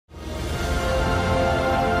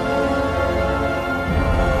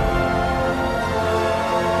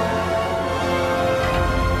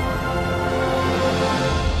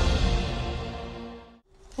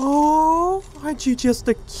Aren't you just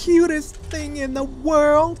the cutest thing in the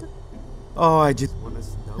world? Oh, I just want to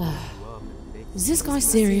snuggle you up and make Is this guy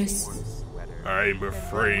serious? I'm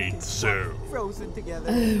afraid so. frozen together.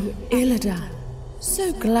 Oh, Illidan.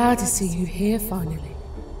 So glad to see you here finally.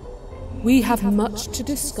 We have much to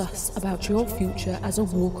discuss about your future as a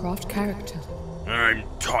Warcraft character. I'm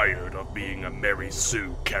tired of being a Mary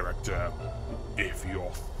Sue character. If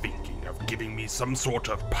you're thinking of giving me some sort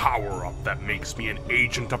of power-up that makes me an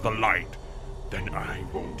agent of the light, then I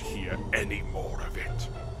won't hear any more of it.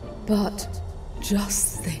 But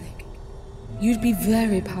just think. You'd be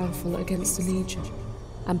very powerful against the Legion.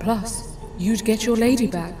 And plus, you'd get your lady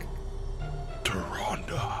back.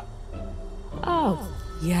 Tyrande. Oh,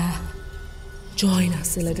 yeah. Join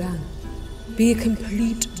us, Illidan. Be a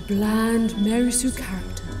complete, bland Mary Sue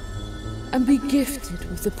character. And be gifted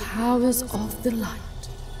with the powers of the light.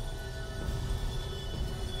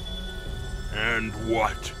 And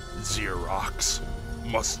what, Xerox,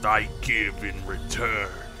 must I give in return?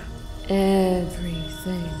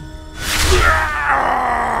 Everything.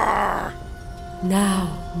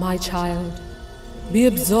 Now, my child, be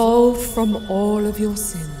absolved from all of your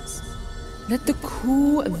sins. Let the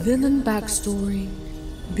cool villain backstory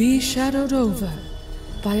be shadowed over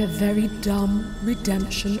by a very dumb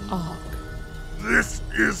redemption arc. This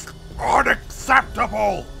is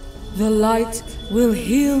unacceptable! The light will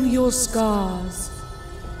heal your scars.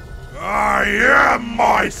 I am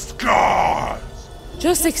my scars!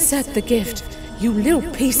 Just accept the gift, you little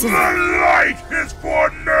piece The of... light is for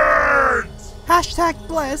nerds! Hashtag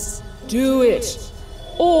bless. Do it,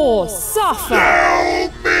 or suffer! No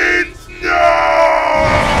means no!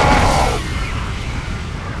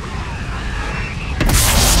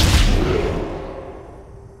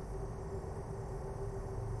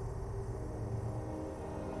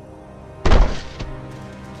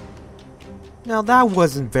 Now that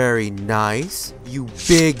wasn't very nice, you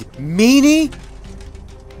big meanie!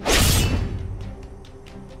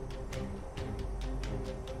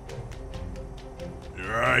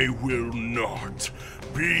 I will not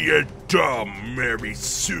be a dumb Mary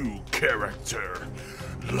Sue character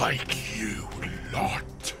like you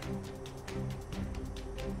lot.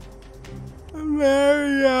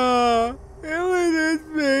 Maria, it was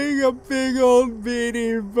just being a big old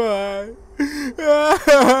beanie butt.